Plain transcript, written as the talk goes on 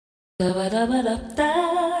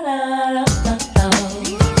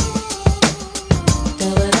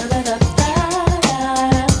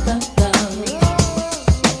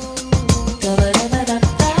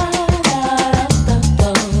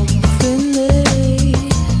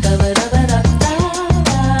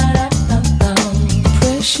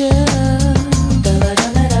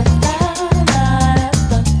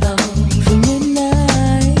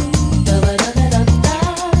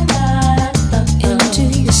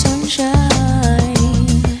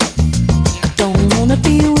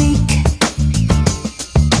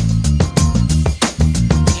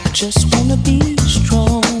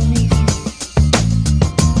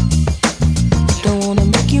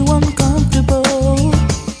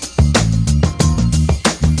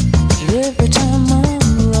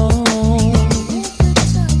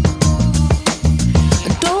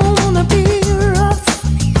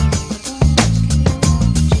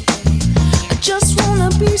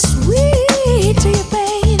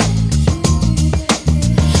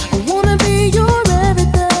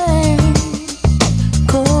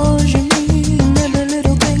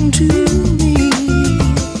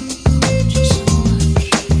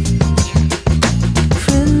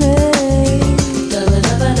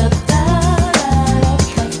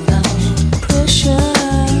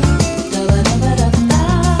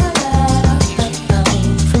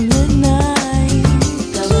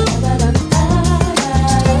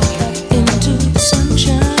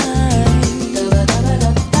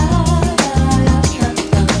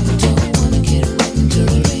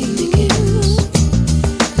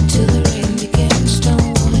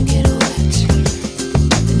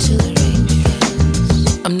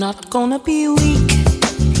Gonna be weak.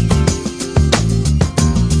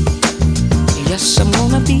 Yes, I'm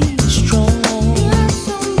gonna be strong.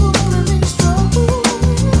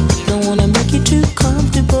 Don't wanna make you too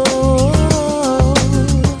comfortable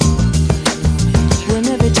when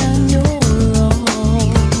every time you're wrong.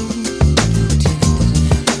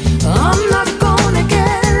 I'm not gonna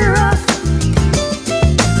get rough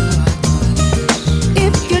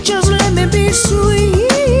if you just let me be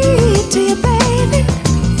sweet to you, baby.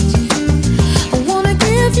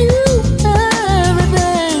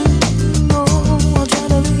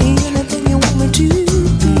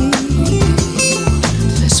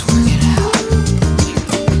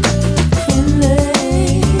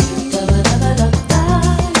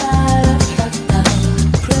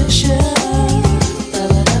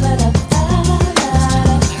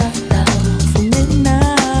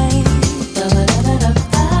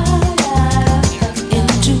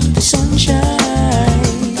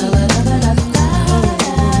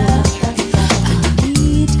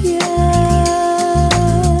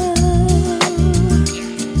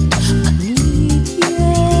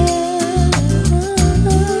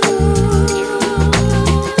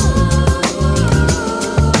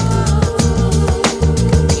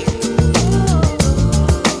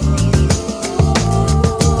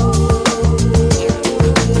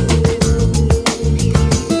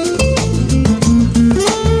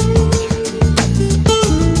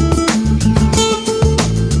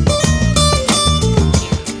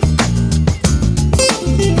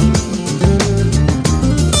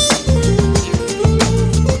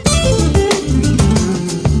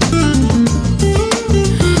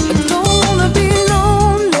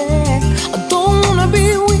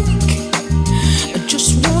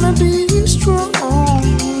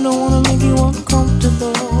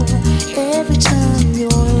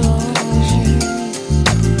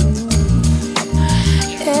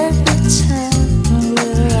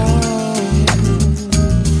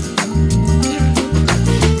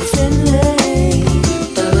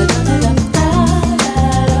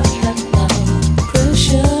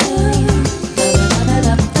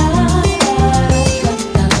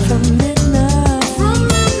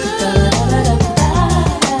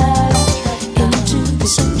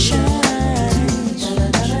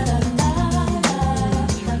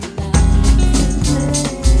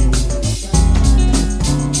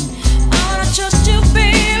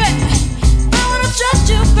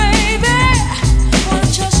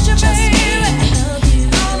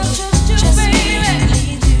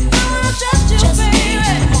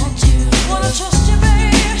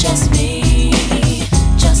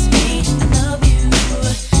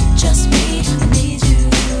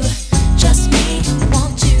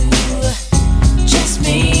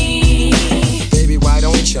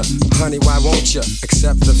 Honey, why won't you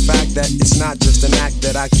accept the fact that it's not just an act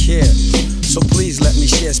that I care? So please let me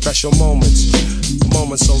share special moments,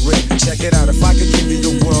 moments so rare. Check it out, if I could give you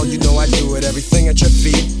the world, you know I'd do it. Everything at your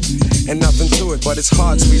feet and nothing to it, but it's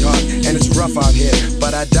hard, sweetheart, and it's rough out here.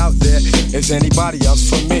 But I doubt there is anybody else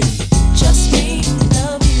for me.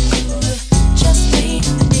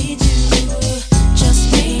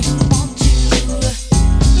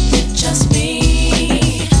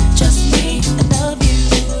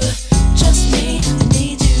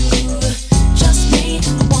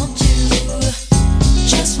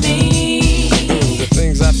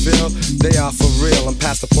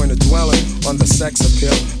 the point of dwelling on the sex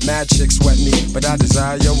appeal? Mad chicks sweat me, but I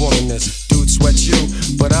desire your womanness. Dude sweat you,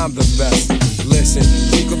 but I'm the best. Listen,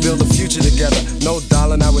 we could build a future together. No,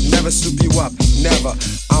 darling, I would never soup you up, never.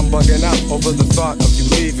 I'm bugging out over the thought of you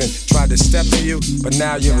leaving. Tried to step to you, but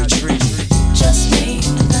now you're retreating. Just me, I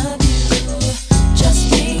love you.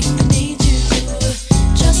 Just me, I need you.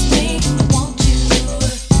 Just me, I want you.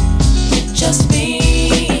 Just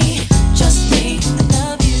me. Just me, I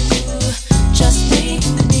love you. Just me, I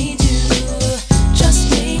need you.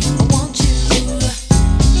 Just me, I want you.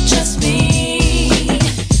 Just me.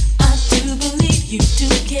 I do believe you do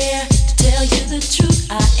care. To tell you the truth,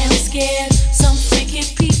 I am scared. Some freaky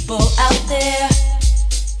people out there,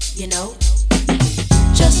 you know.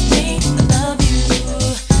 Just me, I love you.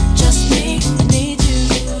 Just me, I need you.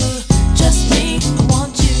 Just me, I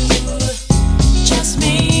want you. Just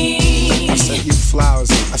me. I sent you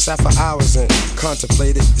flowers, I sat for hours and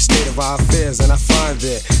contemplated the state of our affairs, and I find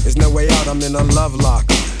there's no way out, I'm in a love lock.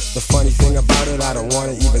 The funny thing about it, I don't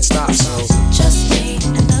wanna even stop, so just me,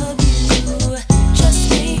 I love you. Just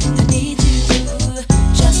me, I need you.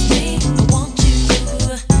 Just me, I want you.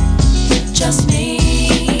 Just me.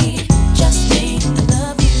 Just me, I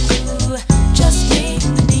love you. Just me, I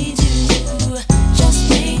need you. Just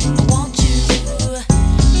me, I want you.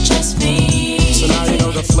 Just me. So now you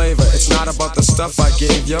know the flavor. It's not about the stuff I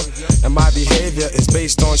gave you, and my behavior is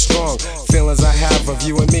based on strong feelings I have of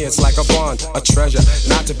you and me. It's like a bond, a treasure,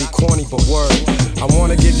 not to be corny but word. I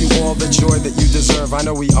wanna give you all the joy that you deserve. I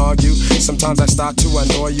know we argue, sometimes I start to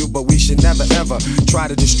annoy you, but we should never ever try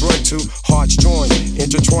to destroy two hearts joined,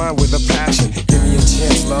 intertwined with a passion. Give me a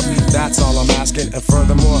chance, love, that's all I'm asking. And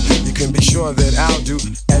furthermore, you can be sure that I'll do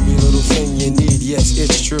every little thing you need. Yes,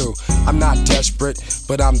 it's true, I'm not desperate,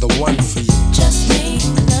 but I'm the one for you. Just me, I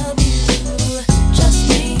love you. Just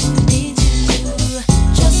me, I need you.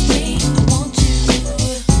 Just me, I want you.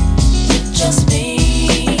 Just me.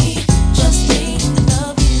 Just me, I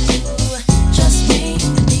love you. Just me, I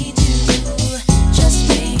need you. Just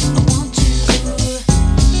me, I want you.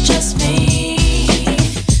 Just me.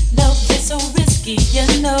 Love is so risky, you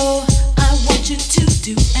know. I want you to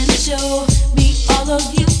do and show me all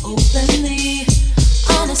of you openly,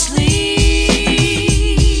 honestly.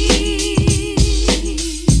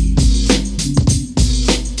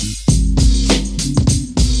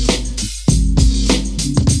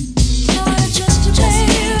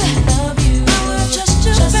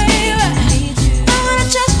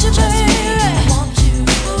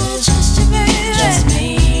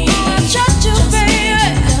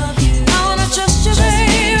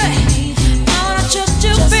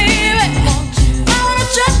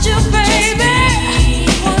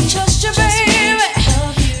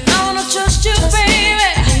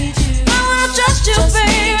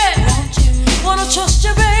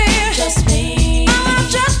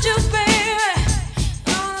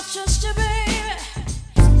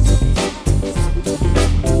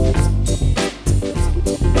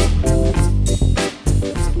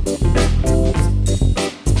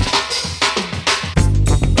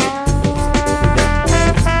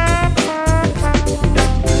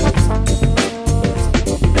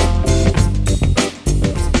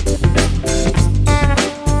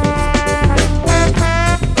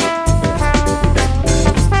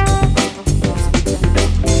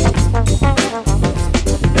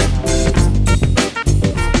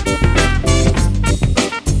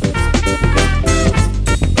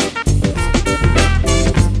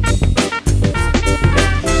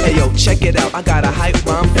 Check it out, I got a hype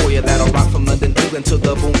rhyme for you that'll rock from London, England to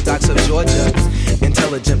the boondocks of Georgia.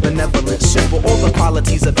 Intelligent, benevolent, super, all the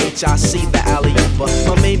qualities of H.I.C., the alley-ooper.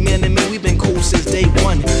 My main man and me, we've been cool since day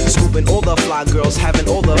one. Scooping all the fly girls, having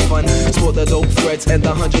all the fun. Sport the dope threads and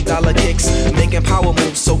the $100 kicks. Making power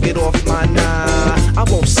moves, so get off my I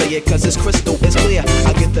won't say it cause it's crystal, it's clear.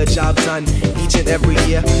 I get the job done each and every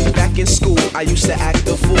year. Back in school, I used to act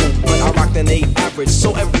a fool, but I rocked an 8 average,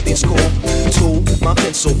 so everything's cool. Tool, my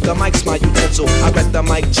pencil, the mic's my utensil. I read the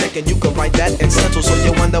mic check and you can write that in stencil. So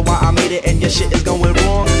you wonder why I made it and your shit is going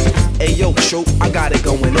wrong? Hey yo, true, I got it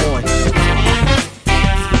going on. I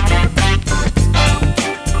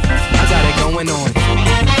got it going on.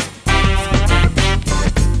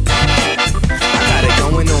 I got it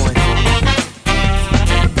going on.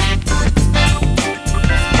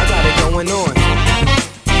 I got it going on.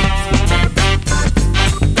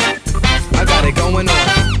 I got it going on.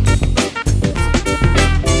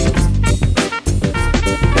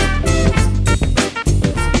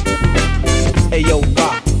 Hey yo,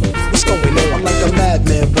 Rock, what's going on? I'm like a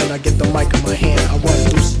madman when I get the mic in my hand. I run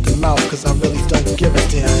loose at the mouth cause I really don't give a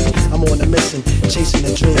damn. I'm I'm on a mission, chasing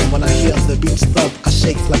a dream. When I hear the beats thump, I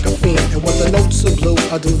shake like a fiend. And when the notes are blue,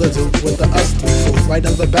 I do the do with the us three crew. Right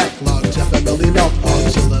on the backlog, Jeff and Billy Melt are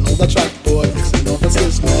chilling on the trackboard, mixing all the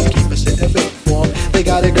system, keeping shit in big form. They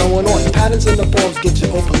got it going on. Patterns in the forms get you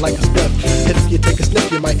open like a spliff. If you take a sniff,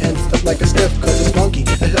 you might end up like a stiff, cause it's funky.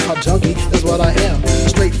 A hip hop junkie is what I am.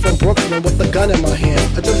 Straight from Brooklyn with a gun in my hand.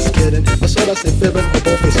 I'm just kidding, or should I say fibbing, or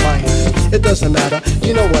both is lying. It doesn't matter,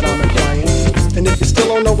 you know what I'm implying. And if you still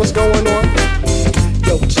don't know what's going on,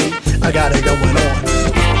 yo G, I got it going on.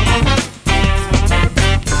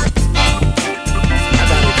 I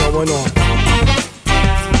got it going on.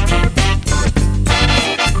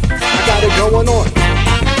 I got it going on.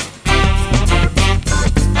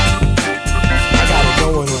 I got it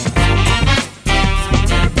going on.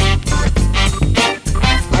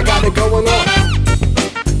 I got it going on.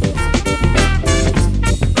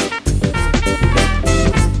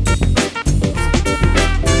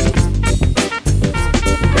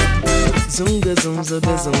 Zoonga zoomza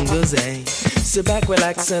bazoonga zay. Sit back,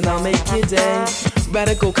 relax, and I'll make your day.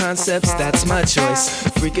 Radical concepts, that's my choice.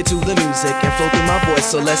 Freak it to the music and flow through my voice.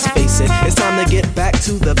 So let's face it, it's time to get back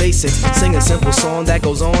to the basics. Sing a simple song that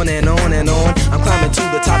goes on and on and on. I'm climbing to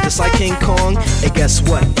the top just like King Kong. And guess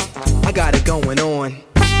what? I got it going on.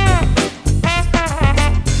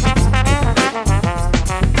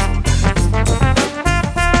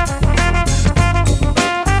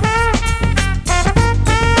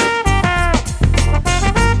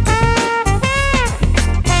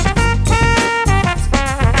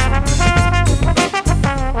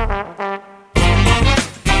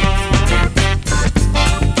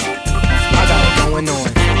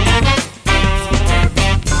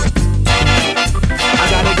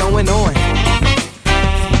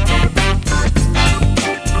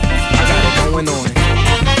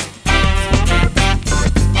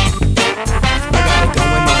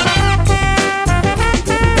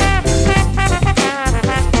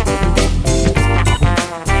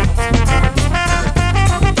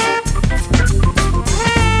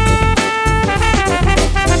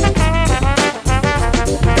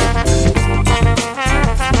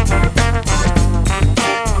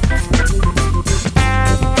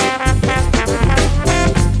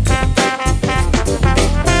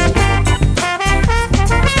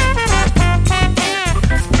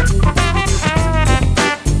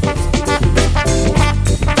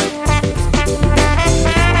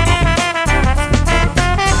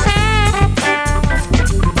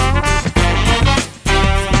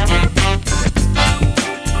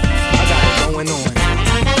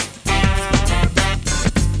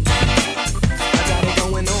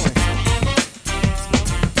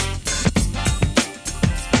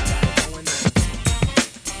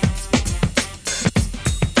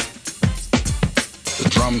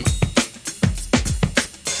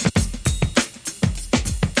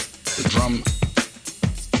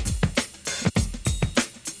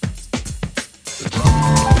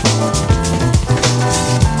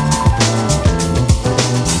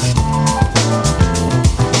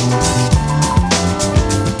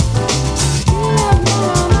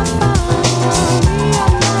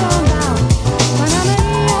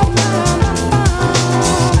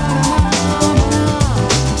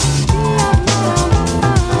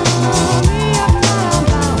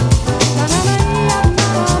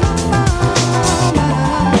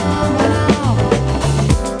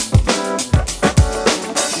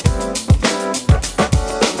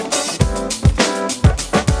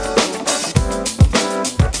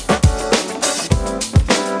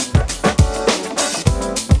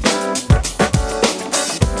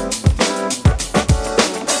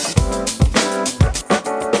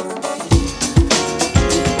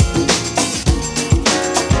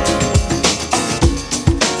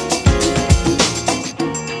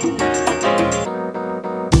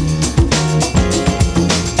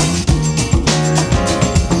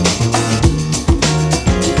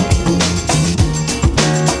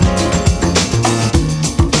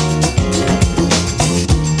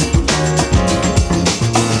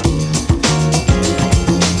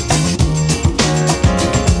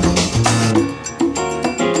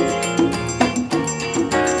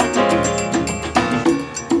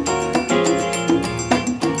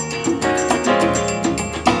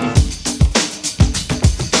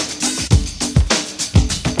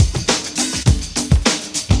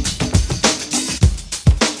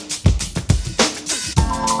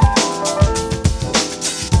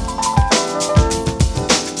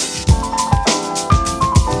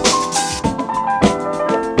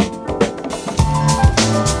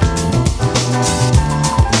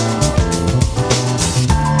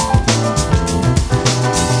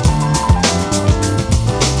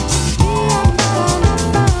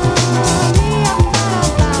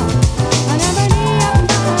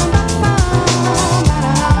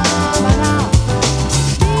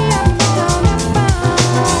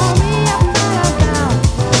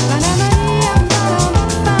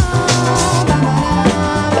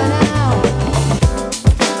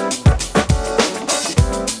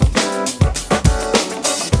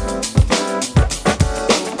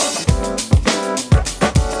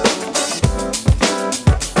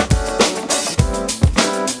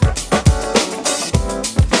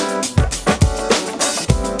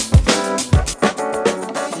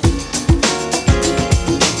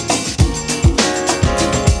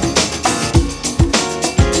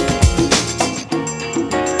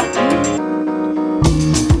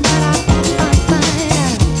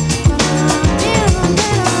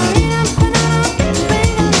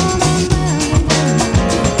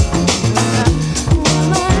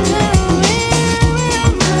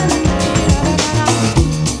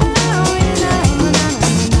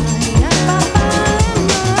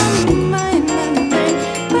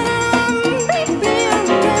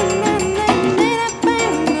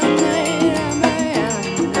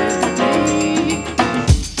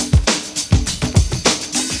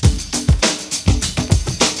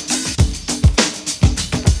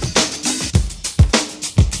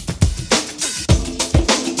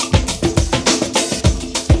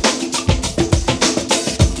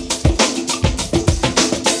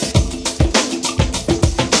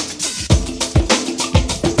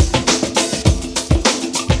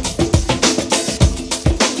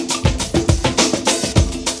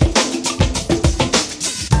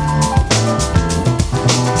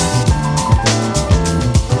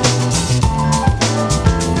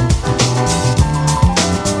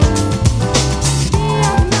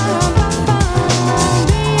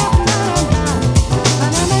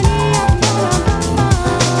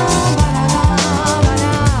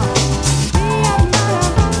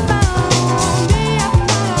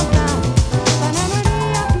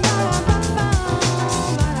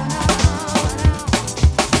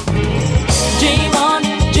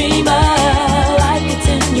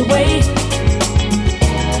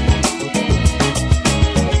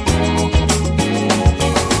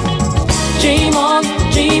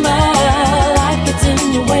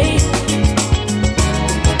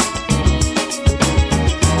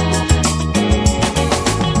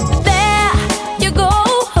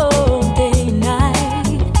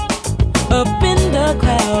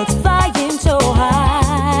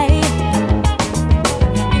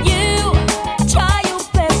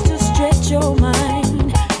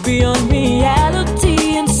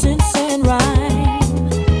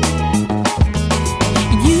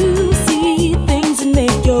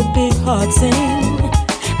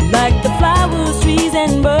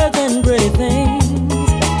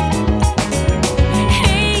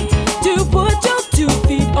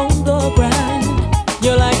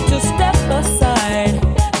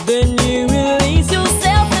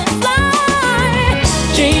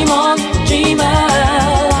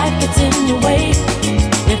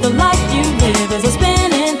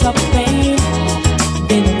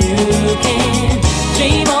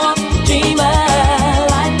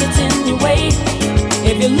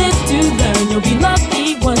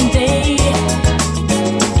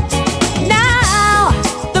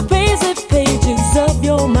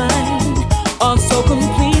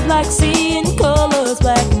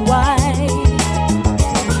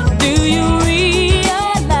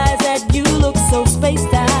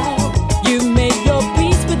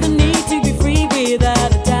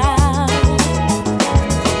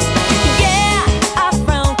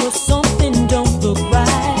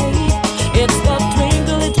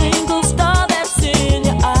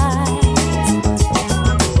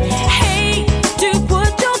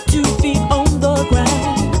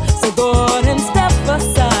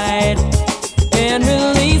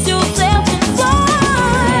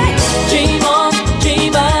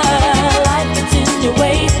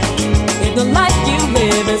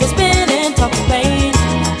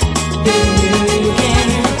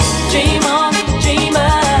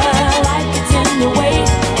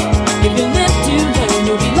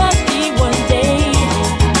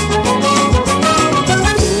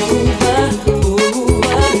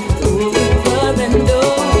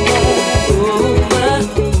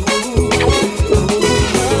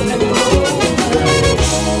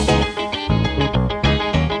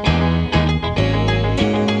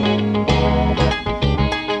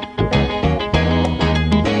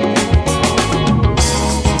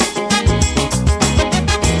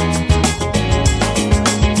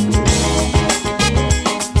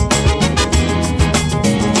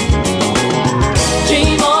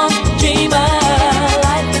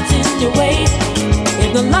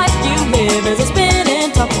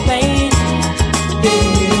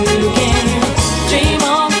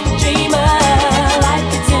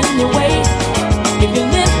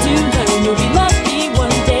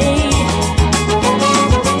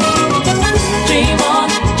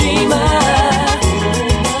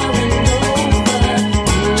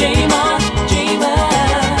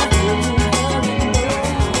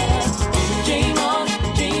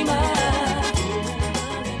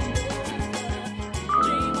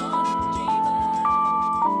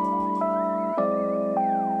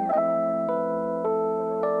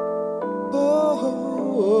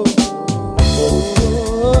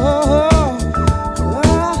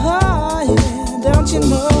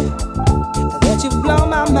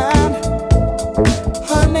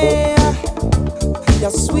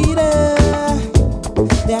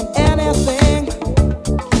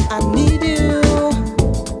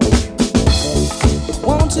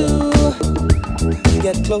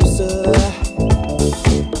 get closer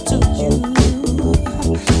to you,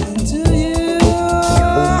 to you,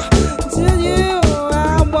 to you. I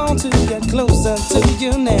want to get closer to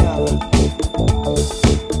you now.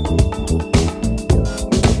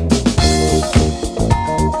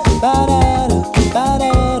 Ba-da-da,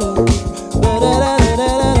 ba-da-da,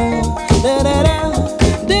 ba-da-da-da-da-da, da-da-da,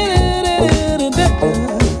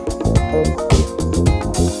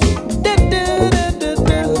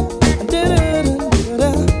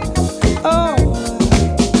 oh,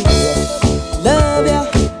 love ya,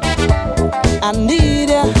 I need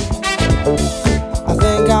ya, I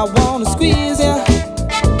think I wanna squeeze ya,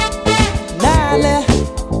 gnarly,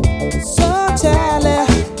 so tightly.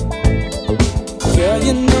 Girl,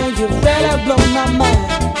 you know you better blow my mind.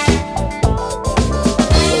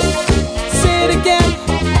 Say it again,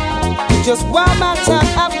 just one more time.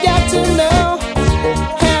 I've got to know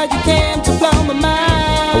how you came to blow my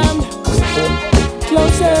mind.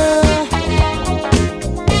 Closer.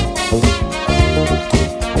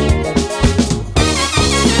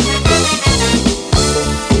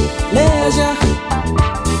 Leisure,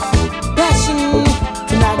 passion.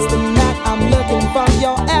 Tonight's the night I'm looking for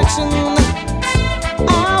your action. I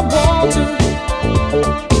want to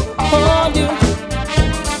hold you.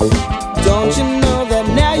 Don't you know that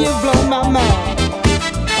now you've blown my mind?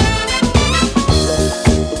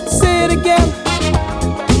 Say it again,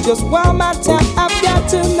 just one more time. I've got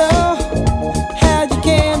to know how you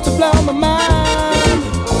came to blow my mind.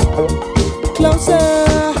 Closer.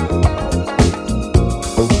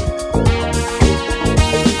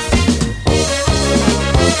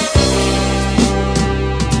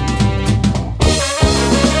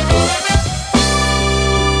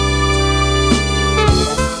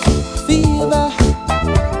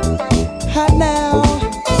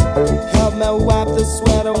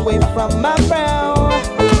 Sweat away from my brow.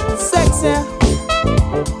 Sexy,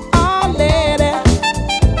 oh lady,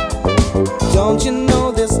 don't you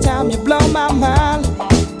know this time you blow my mind?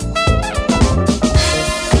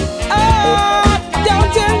 Oh,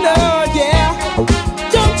 don't you know, yeah,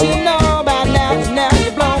 don't you know by now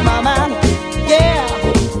you blow my mind, yeah.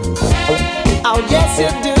 Oh yes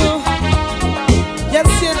you do, yes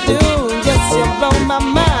you do, yes you blow my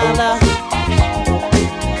mind.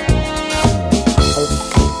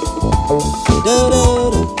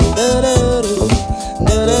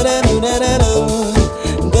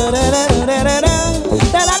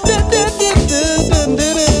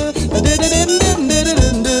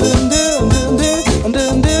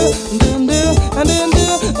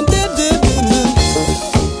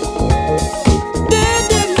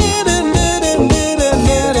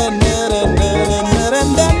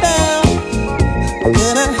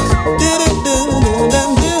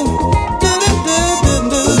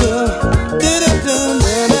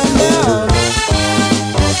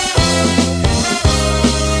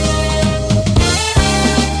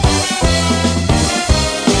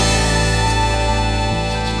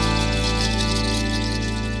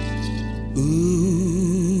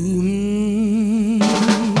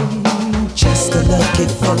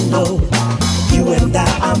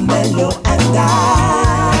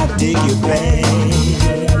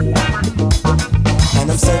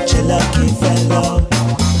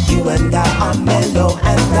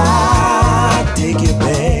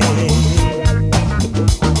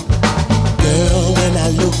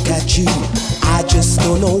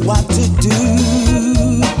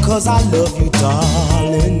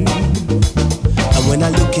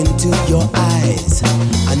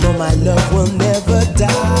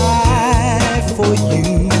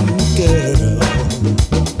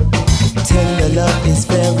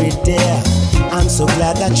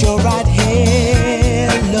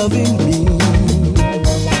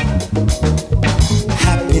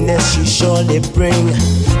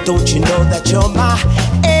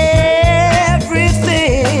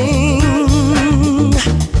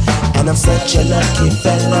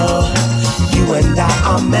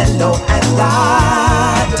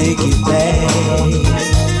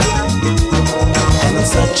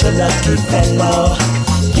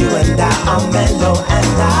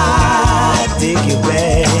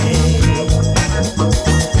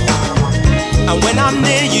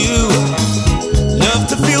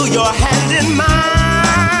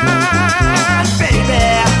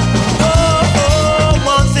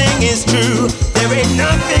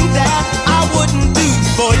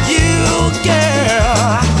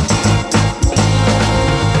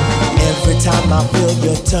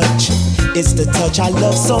 It's the touch I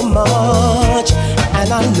love so much,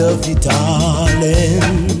 and I love you,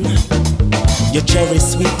 darling. You're cherry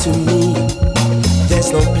sweet to me. There's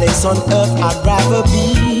There's no place on earth I'd rather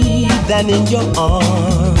be than in your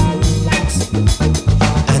arms.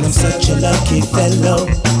 And I'm such a lucky fellow.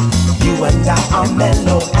 You and I are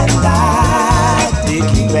mellow, and I dig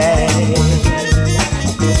you back.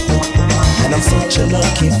 And I'm such a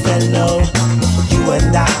lucky fellow. You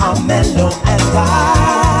and I are mellow, and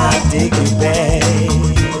I dig you back.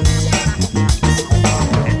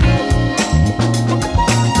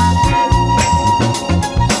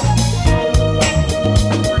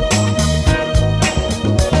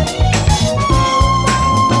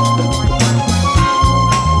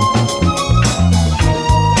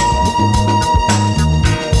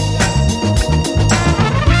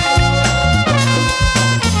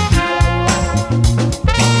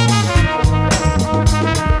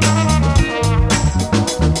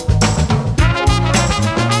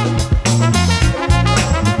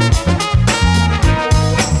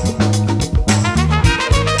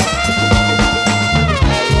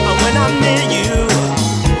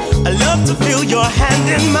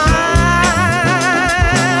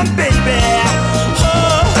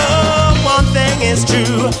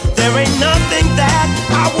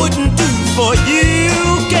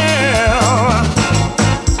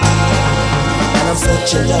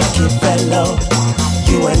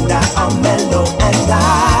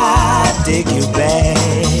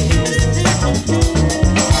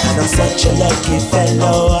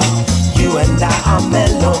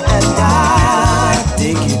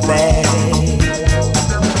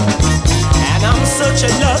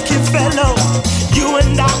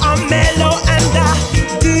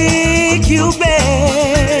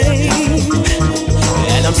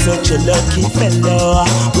 Such a lucky fellow.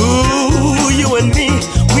 Ooh, you and me,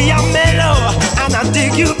 we are mellow, and I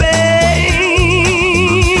dig you, babe.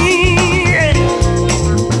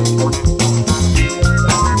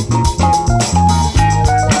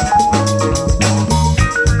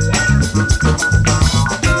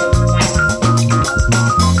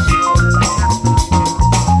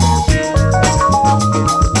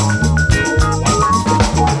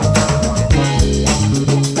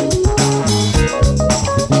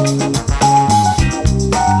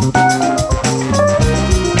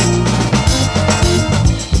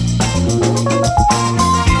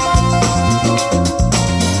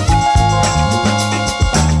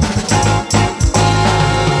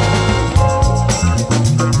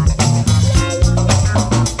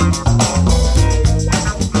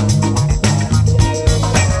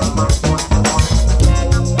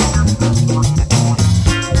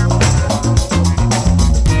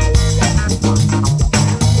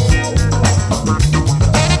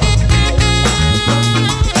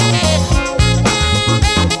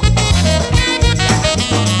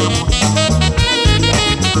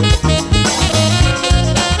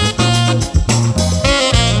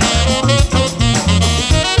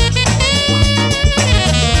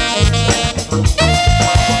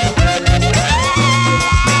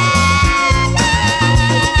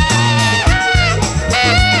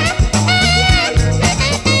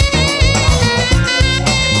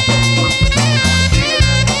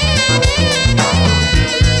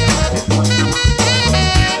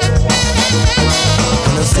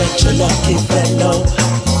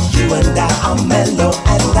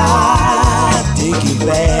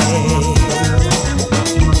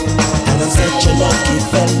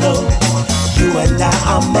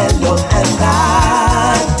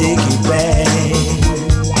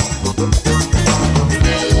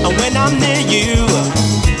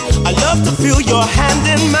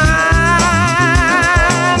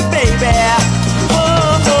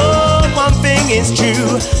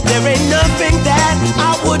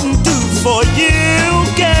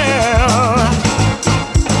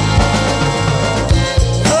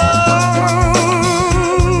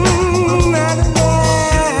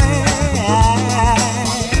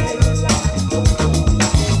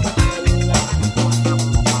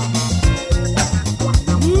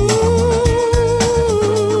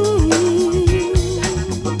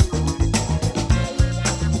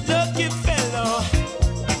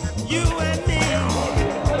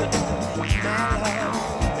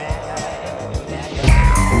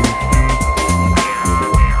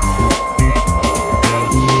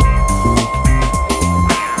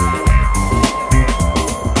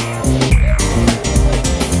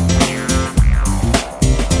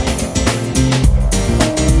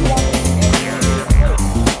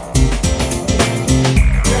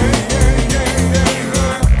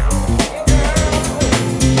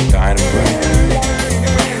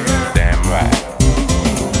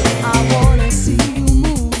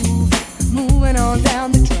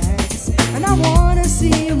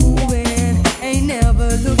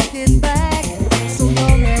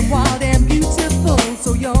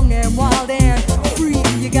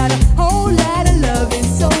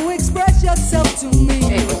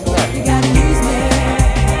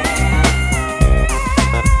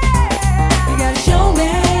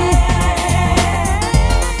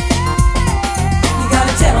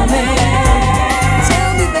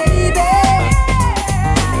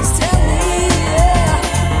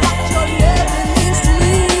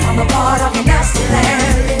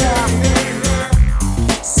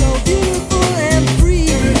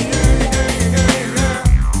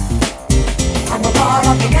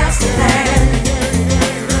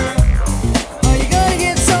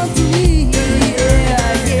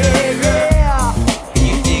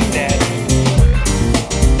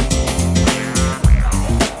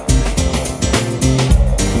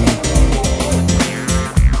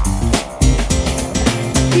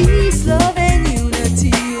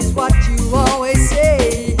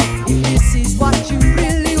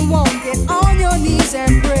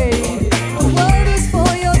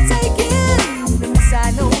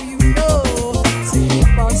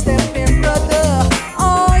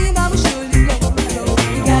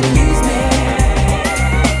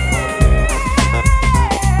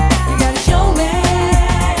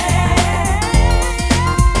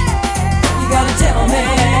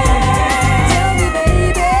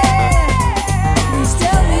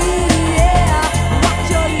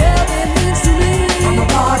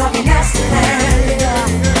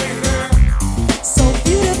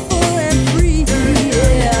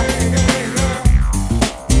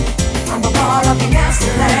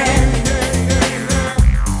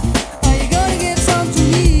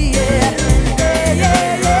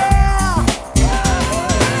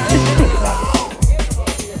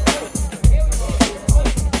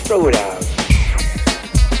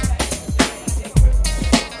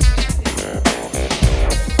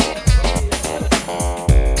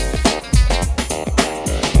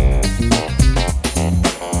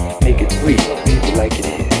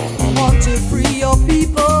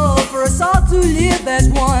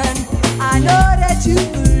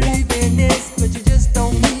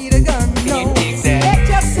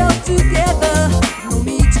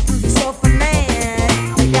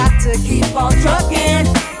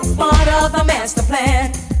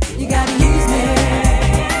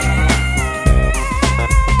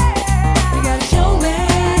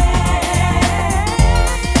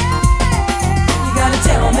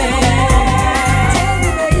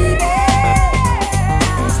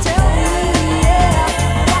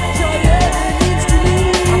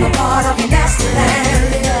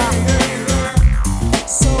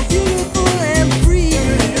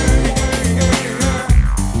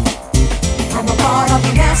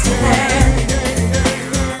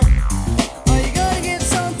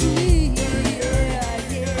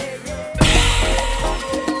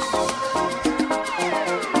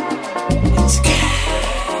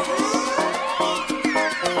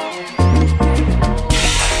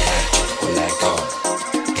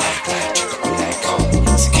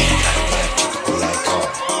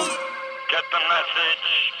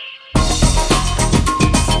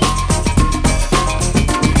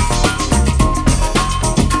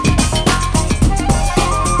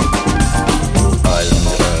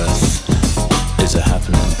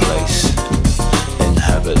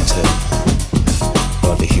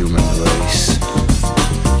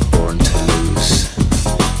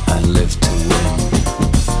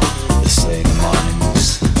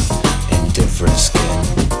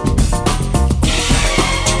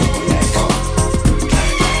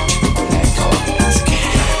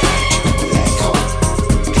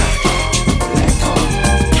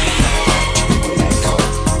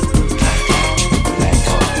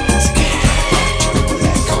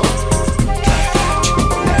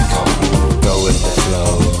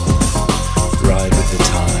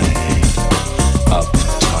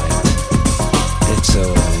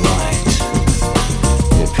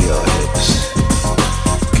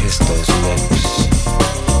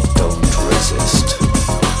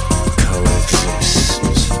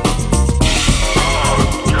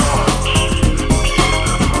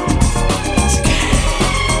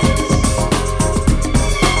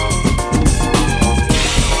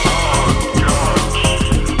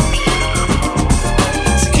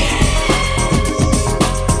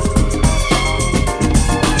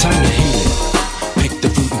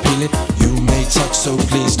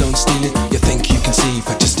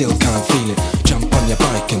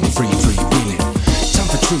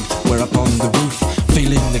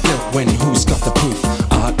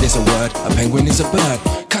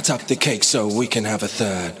 Up the cake so we can have a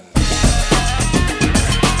third.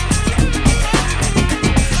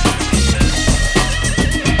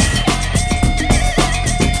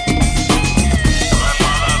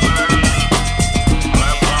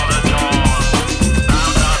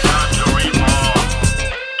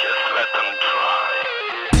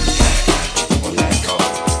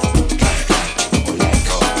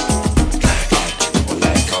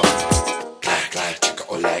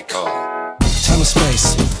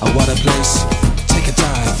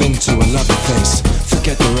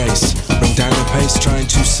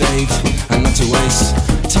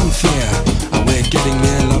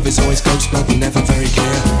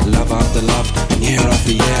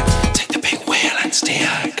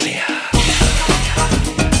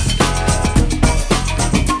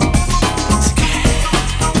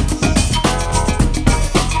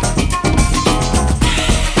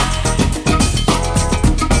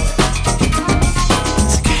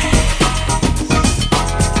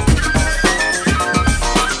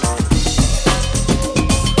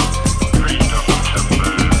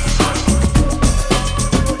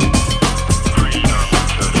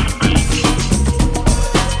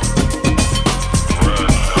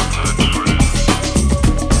 Word.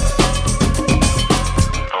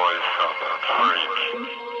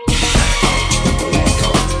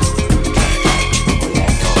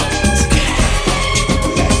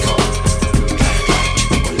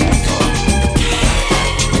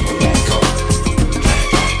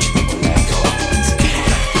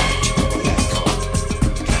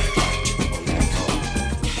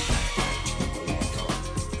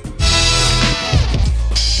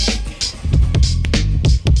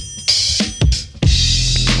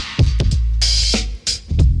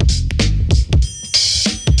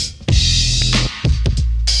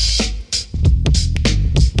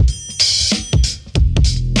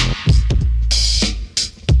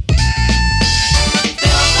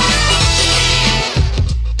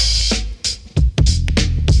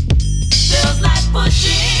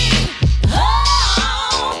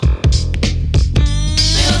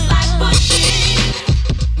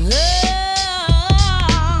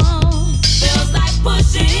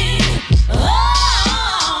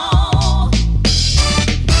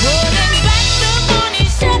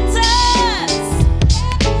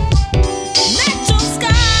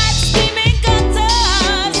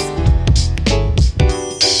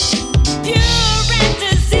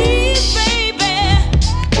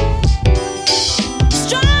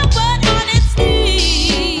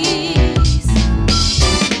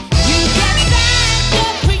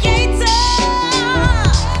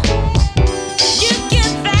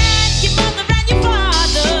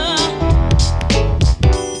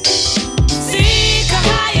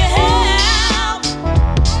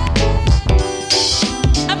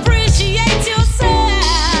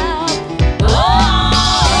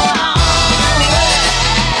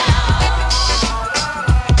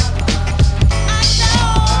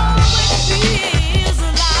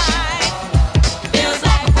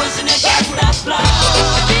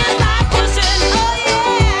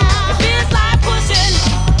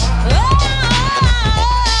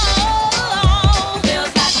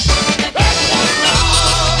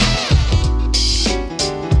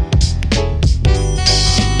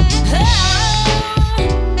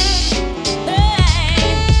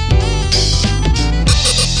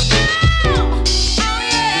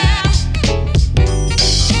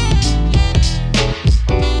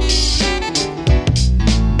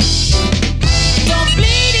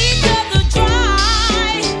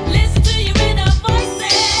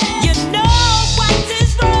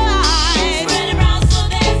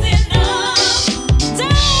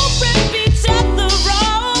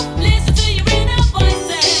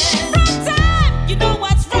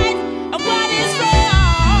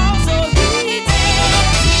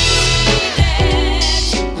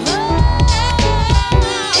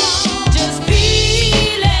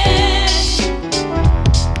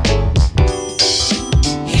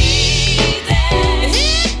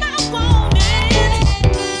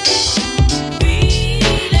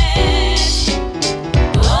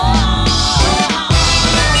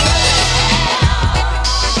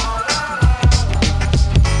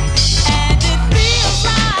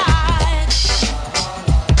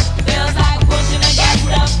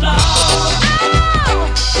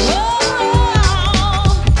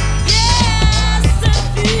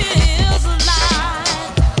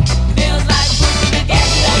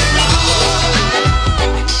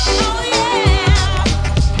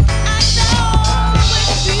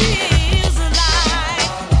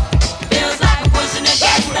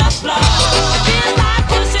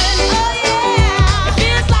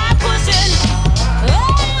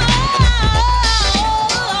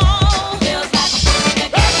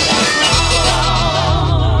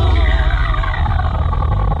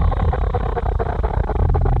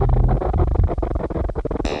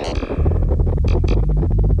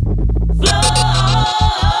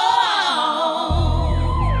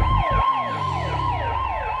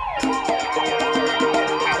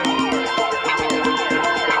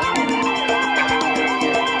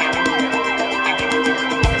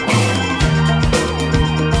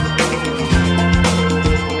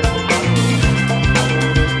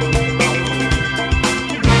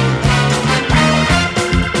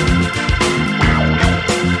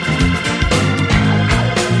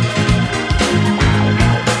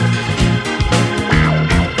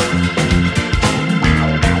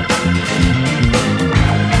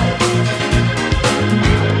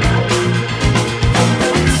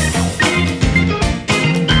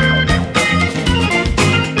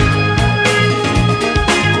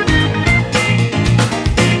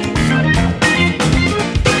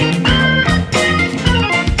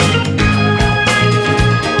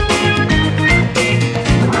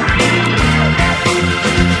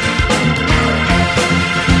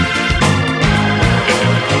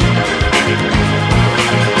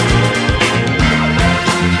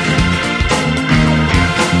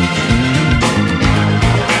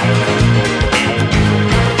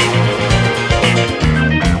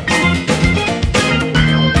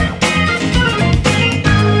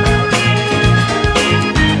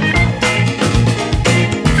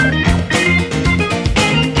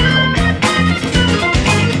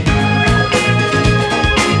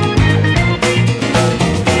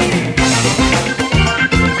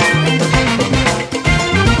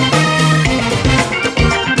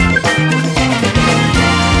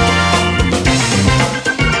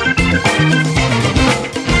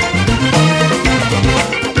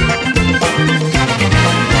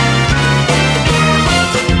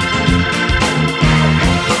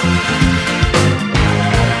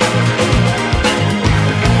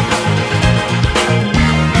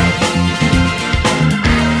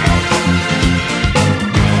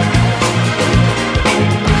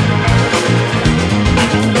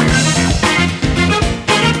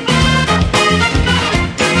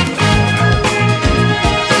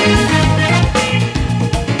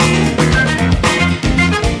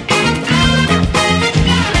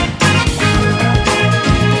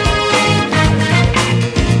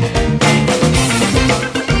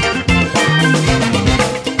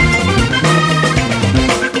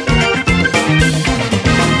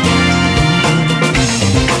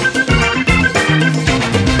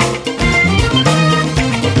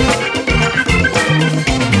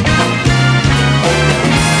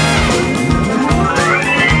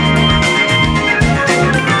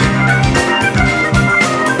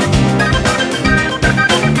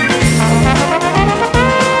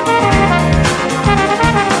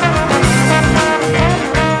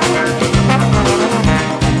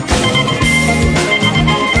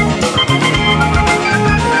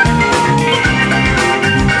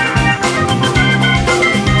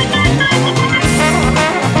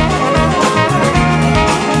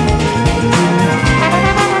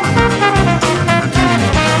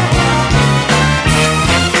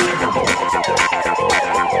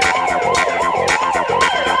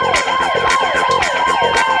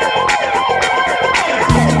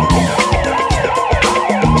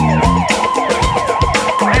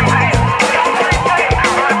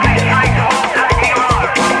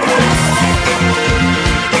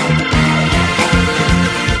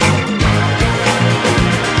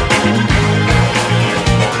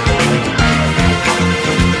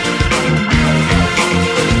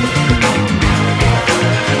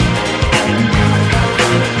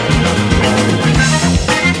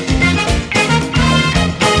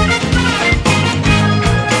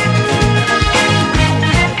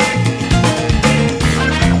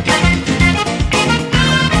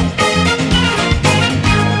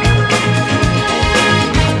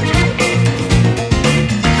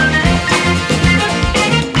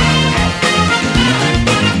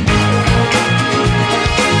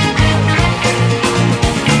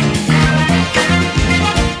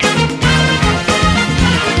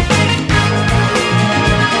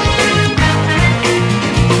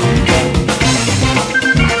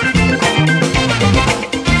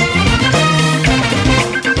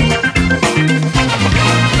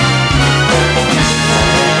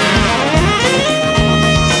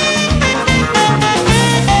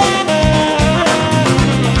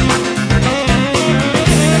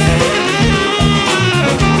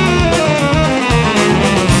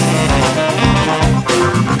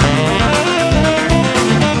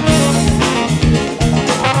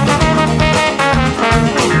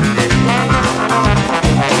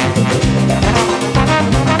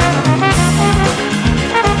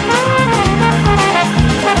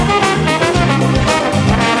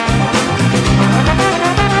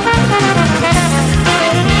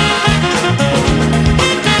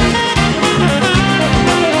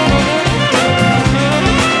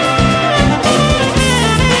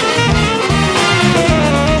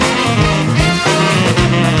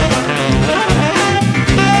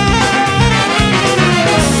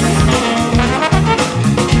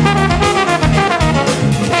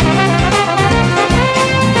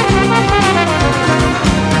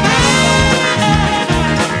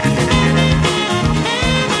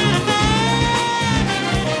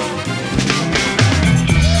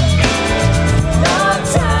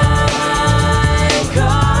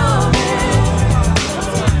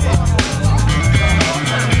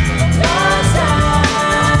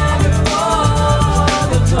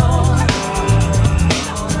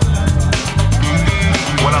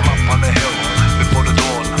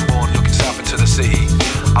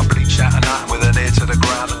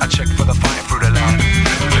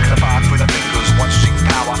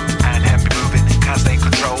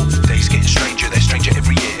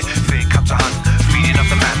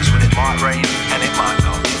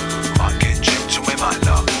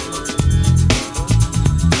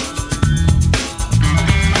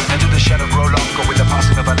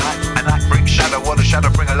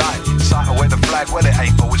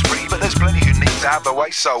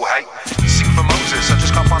 say so, hey. Sing for Moses, I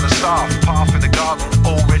just can't find the staff. Path in the garden,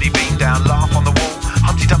 already been down. Laugh on the wall,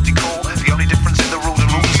 Humpty Dumpty call. The only difference in the rules,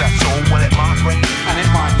 that's all. Well, it might rain, and it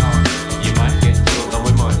might not. You might get chilled, and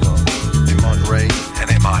we might not. It might rain, and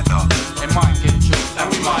it might not. It might get chilled, and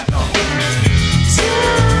we might not.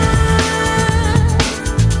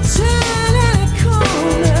 Turn a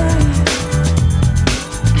corner.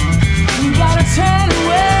 You gotta turn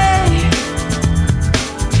away.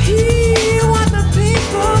 Hear what the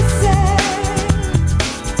people say.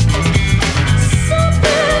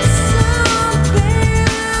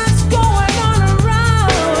 Something's going on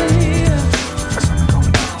around here.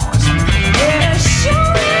 Yeah,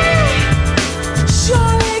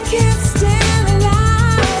 surely can't stand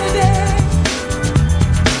alive there.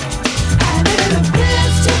 And it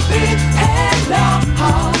appears to be headlong.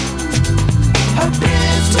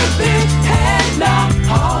 Appears to be headlong.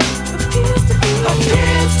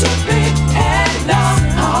 Appears to be headlong.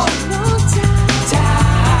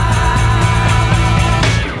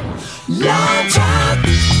 Long time.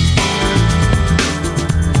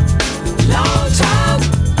 Long time.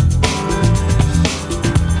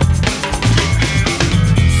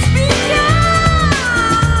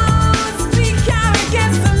 Speak out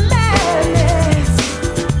against the madness.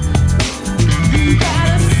 You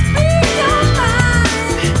gotta speak your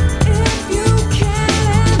mind if you can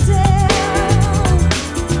and dare.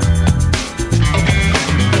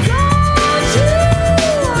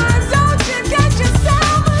 Don't you get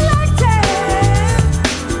yourself elected?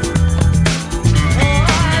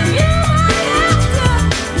 Or you might have to,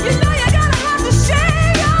 you know you gotta have to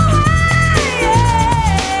shake your hand.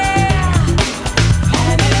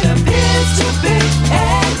 And it appears to be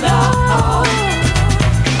headlong.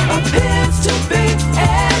 Appears to be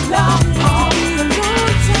headlong.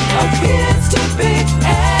 Appears to be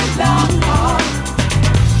headlong.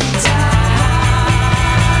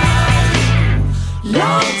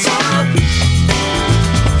 Long time.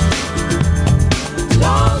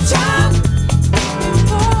 Long time.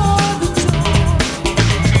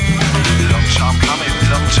 Long time coming,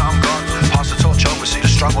 long time gone. Pass the torch over, see the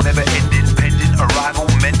struggle never ending. Pending arrival,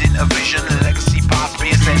 mending a vision. Legacy past be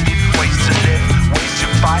ascended. Ways to live, ways to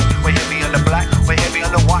fight. We're heavy on the black, we're heavy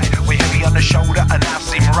on the white. We're heavy on the shoulder, and now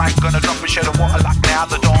seem right. Gonna drop a shed of water like now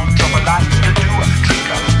the dawn. Drop a light, the doer,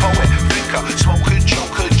 drinker, poet, thinker, smoker,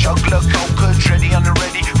 joker, juggler, coker, dready on the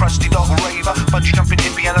ready, crusty dog raver, bungee jumping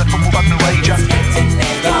hippie and a football button rager.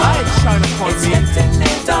 The light shine upon me.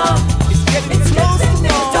 It's getting close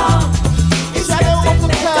to dawn. Shadow of the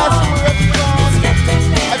past wherever you've gone.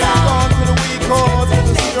 I've gone to the weak, cause to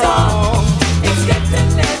the strong.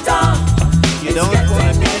 You don't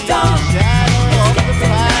wanna be the shadow of the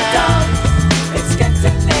past. It's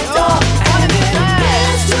getting there, dog. And it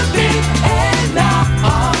appears to be headlong.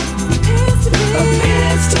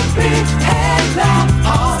 Appears to be headlong.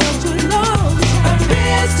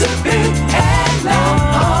 Appears to be headlong.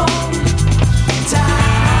 Time.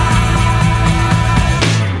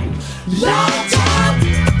 Long time.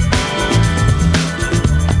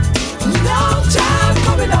 Long time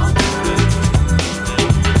coming on.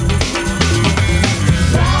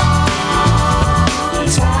 Long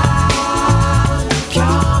time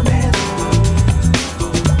coming.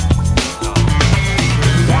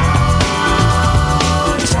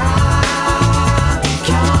 Long time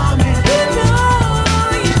coming.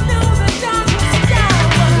 You know the dawn was down.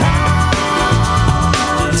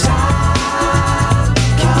 Long time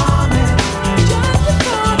coming. Just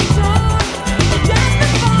before the dawn. Just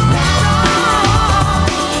before the dawn. Time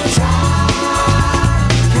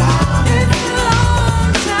coming. It's a long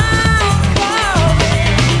time coming. Long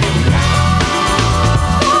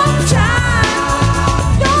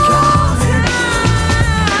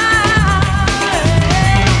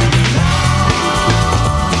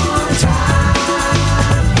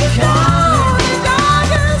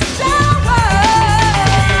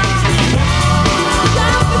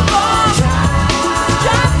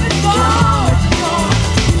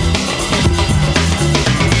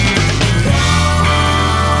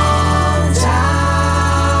time.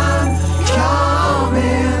 Long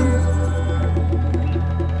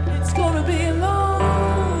It's gonna be a long,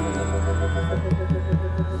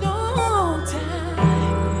 long time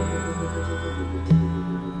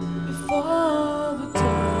before the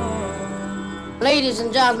dawn. Ladies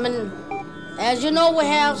and gentlemen, as you know, we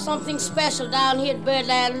have something special down here at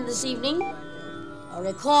Birdland this evening. A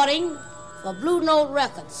recording for Blue Note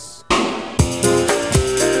Records.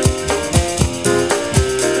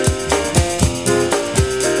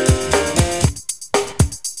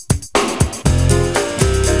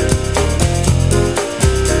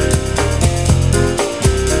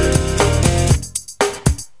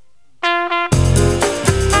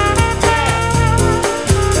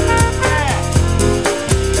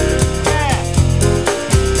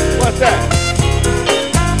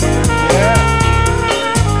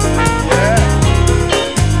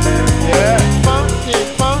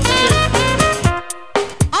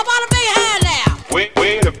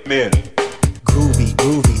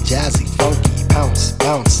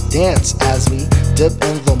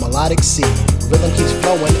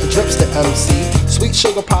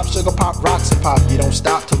 sugar pop, rocks and pop. You don't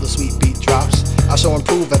stop till the sweet beat drops. I shall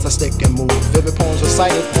improve as I stick and move. Vivid poems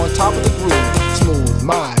recited on top of the groove. Smooth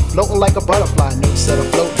mind, floating like a butterfly. Notes set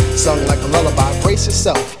afloat, sung like a lullaby. Brace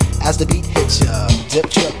yourself as the beat hits ya. Dip,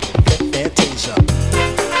 trip, flip, fantasia.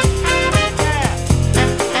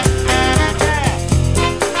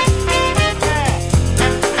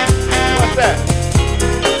 What's that?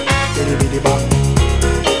 Diddy diddy bop.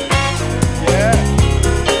 Yeah.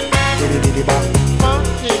 Diddy diddy bop.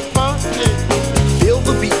 Funky, funky. Feel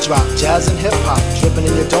the beat drop, jazz and hip hop. Dripping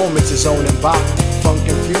in your dome, it's its own and bop. Funk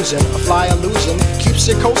confusion, a fly illusion. Keeps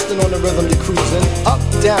you coasting on the rhythm you're cruising. Up,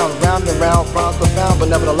 down, round and round, rhymes profound. But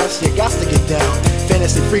nevertheless, you got to get down.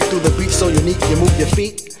 Fantasy freak through the beat so unique. You move your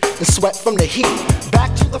feet and sweat from the heat.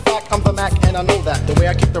 Back to the fact, I'm the Mac and I know that. The way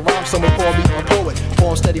I kick the rhyme, someone call me a poet.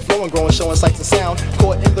 Form steady flowing, growing, showing sights and sound.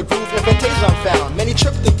 Caught in the groove, in fantasia I'm found. Many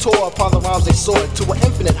tripped and tore upon the rhymes they soared to an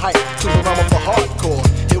infinite height, to the realm of the hardcore.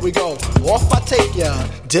 Here we go, off I take ya.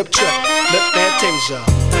 Dip, trip, lip, fantasia.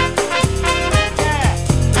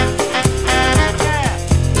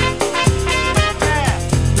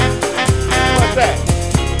 What's that?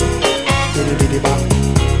 Diddy diddy bop.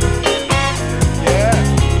 Yeah.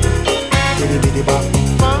 Diddy diddy bop.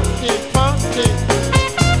 Funky, funky.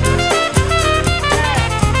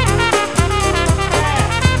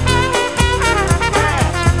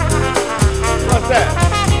 What's that?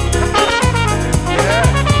 Yeah.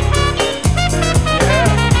 Yeah.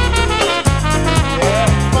 Yeah.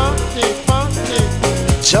 Funky, funky.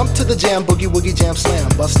 Jump to the jam, boogie woogie jam slam.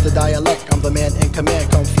 Bust the dialect, I'm the man in command.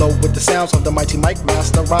 Come flow with the sounds of the mighty mic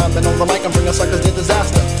master. Rhyming on the mic, I'm bringing suckers to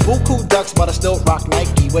disaster. Buku ducks, but I still rock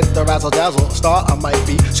Nike with the razzle dazzle. Star I might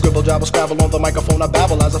be. Scribble, jabble, scrabble on the microphone. I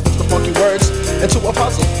babble as I fix the funky words into a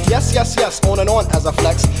puzzle. Yes, yes, yes, on and on as I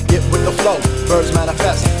flex. Get with the flow, birds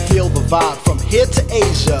manifest. Feel the vibe from here to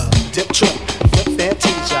Asia. Dip, trip, flip,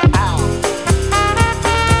 fantasia. Ow.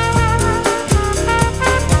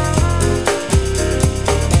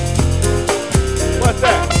 What's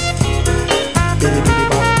that? Diddy diddy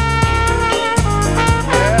bop.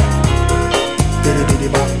 Yeah. Diddy diddy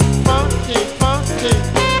bop. Funky, funky.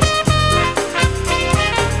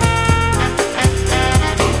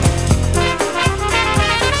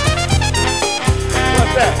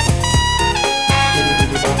 What's that? Diddy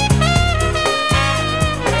diddy bop.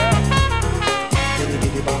 Yeah. Diddy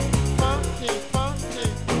diddy bop. Funky, funky.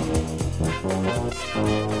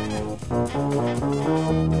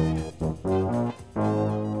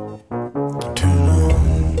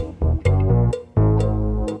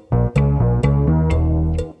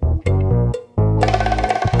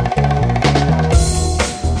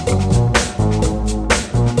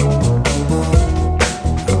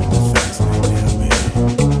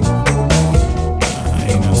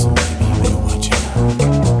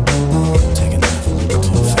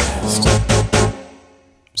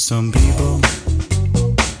 Some people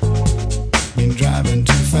been driving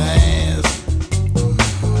too fast.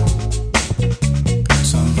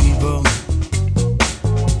 Some people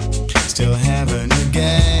still having a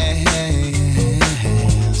gas.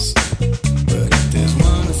 But if there's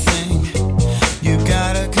one thing you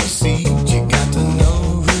gotta concede, you got to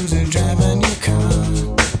know who's driving your car.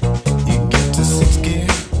 You get to sixth gear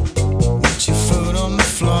with your foot on the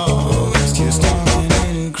floor. It's just starting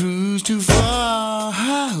in a cruise too far.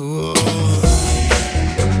 Whoa.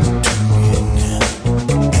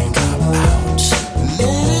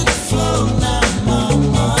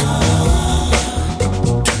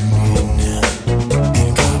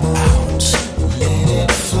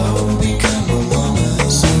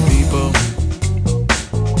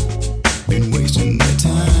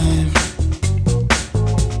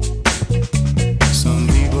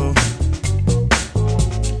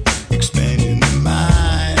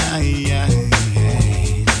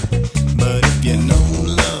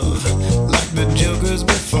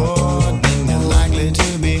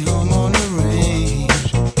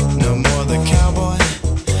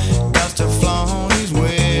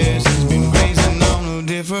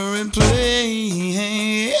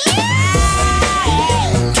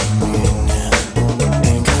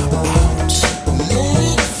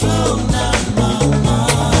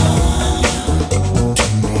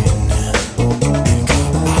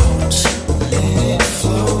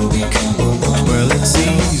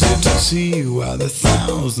 See why the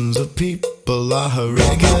thousands of people are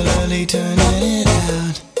regularly turning it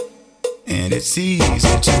out. And it's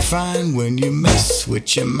easy to find when you mess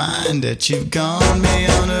with your mind that you've gone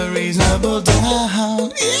beyond a reasonable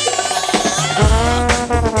doubt. Yeah.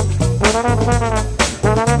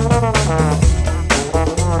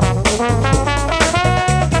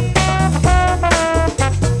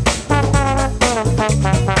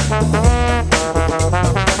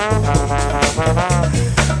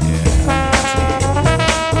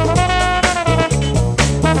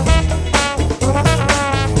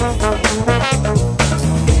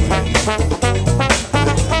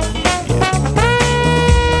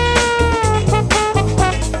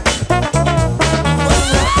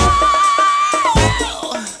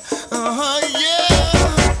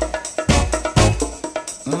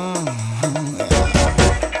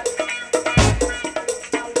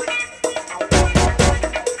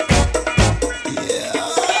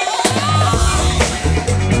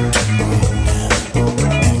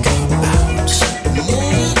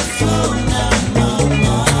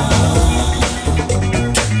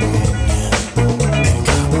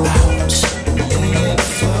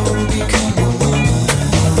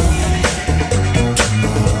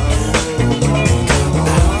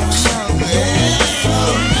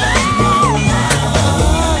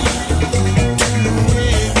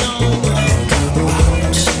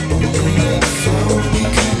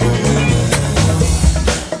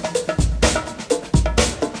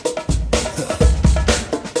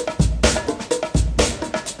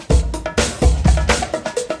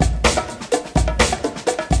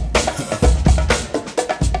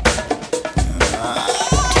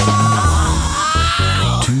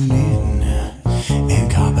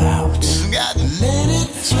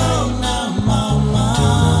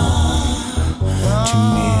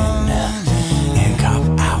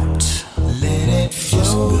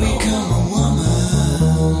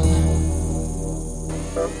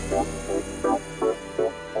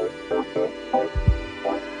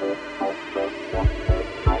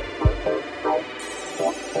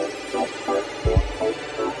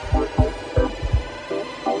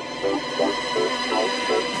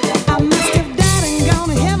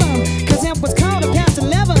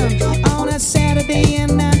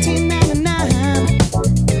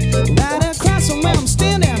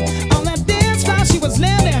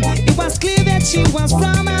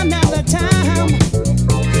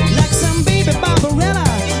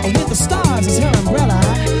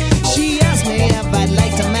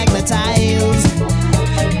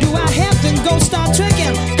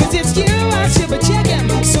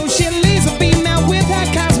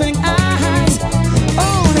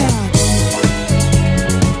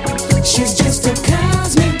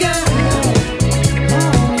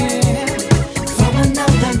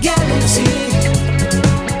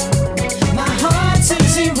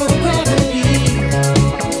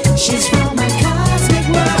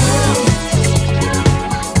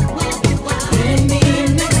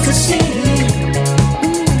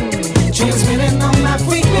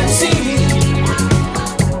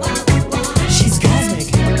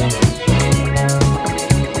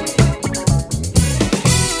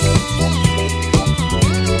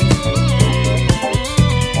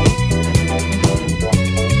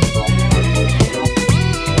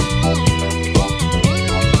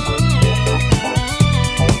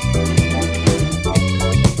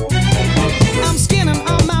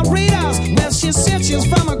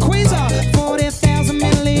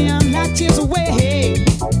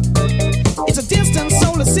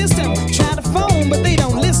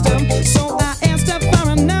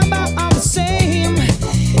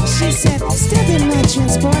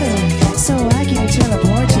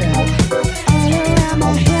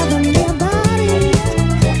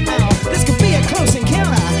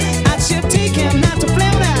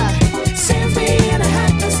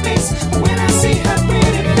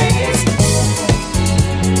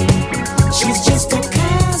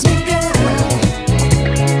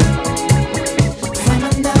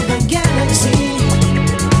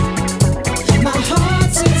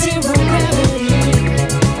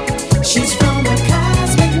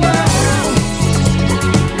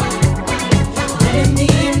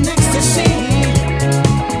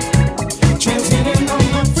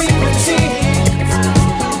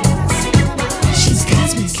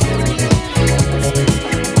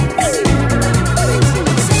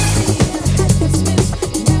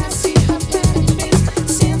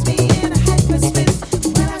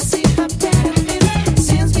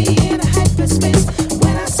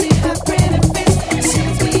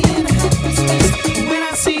 When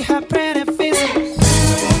I see her pretty face,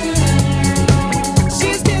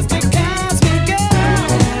 she's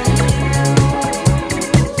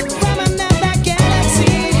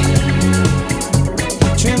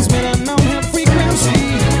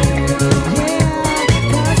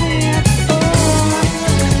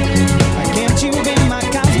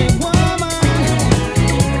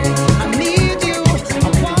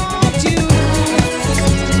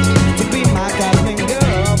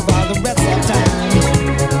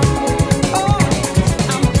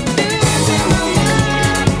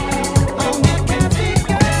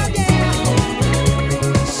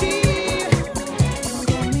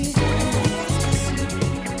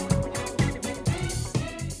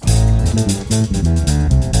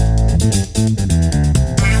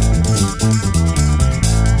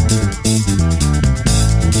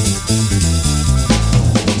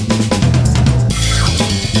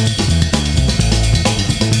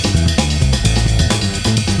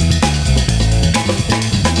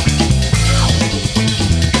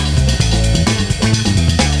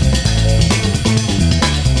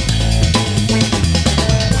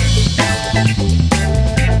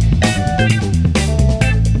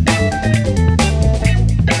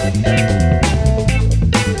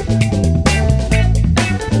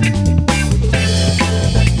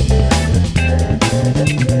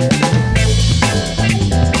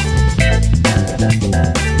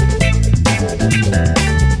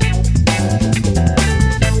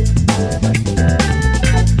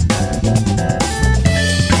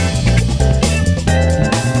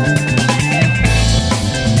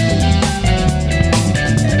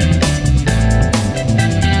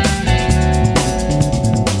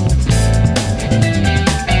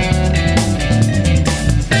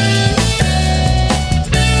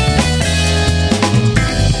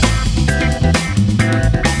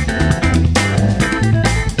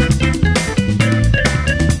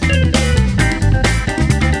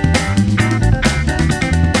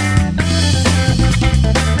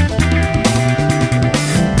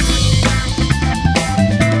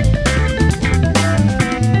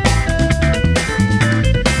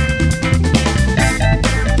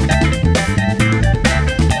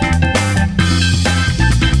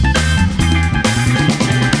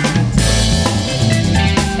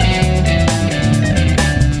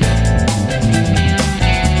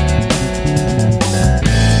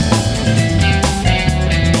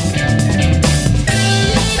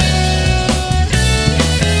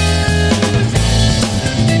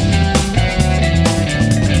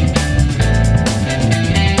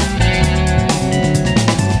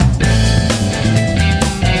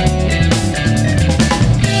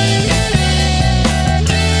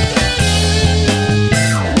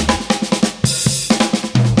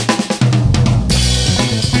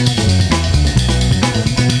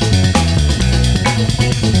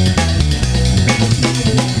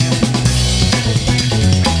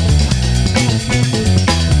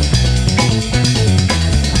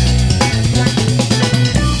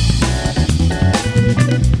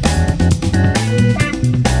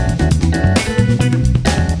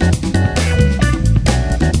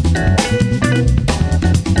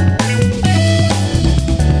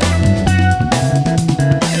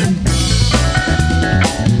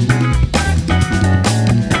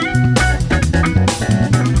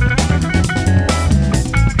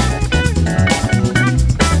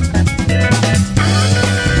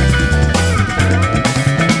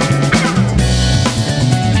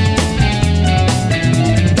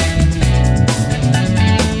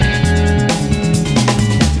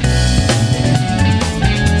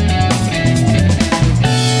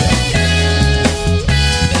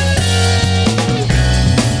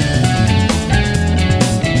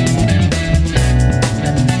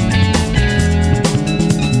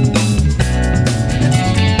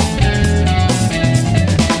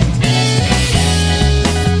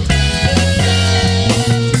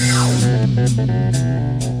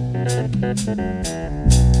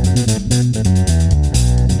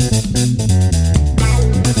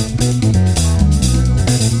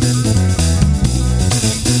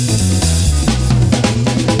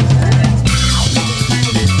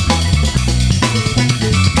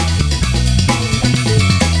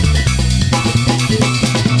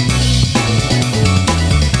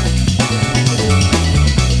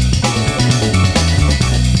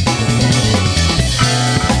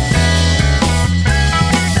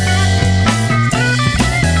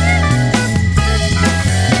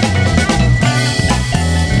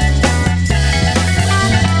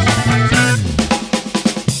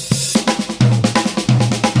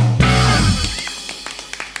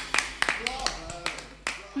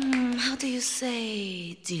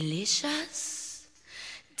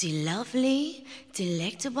the lovely,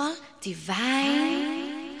 delectable,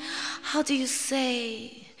 divine. How do you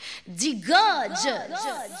say? The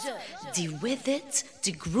gorgeous, the with it,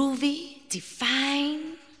 the groovy, the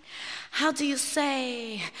fine. How do you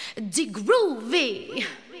say? The groovy,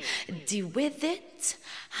 the with it.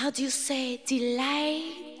 How do you say? The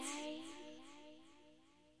light.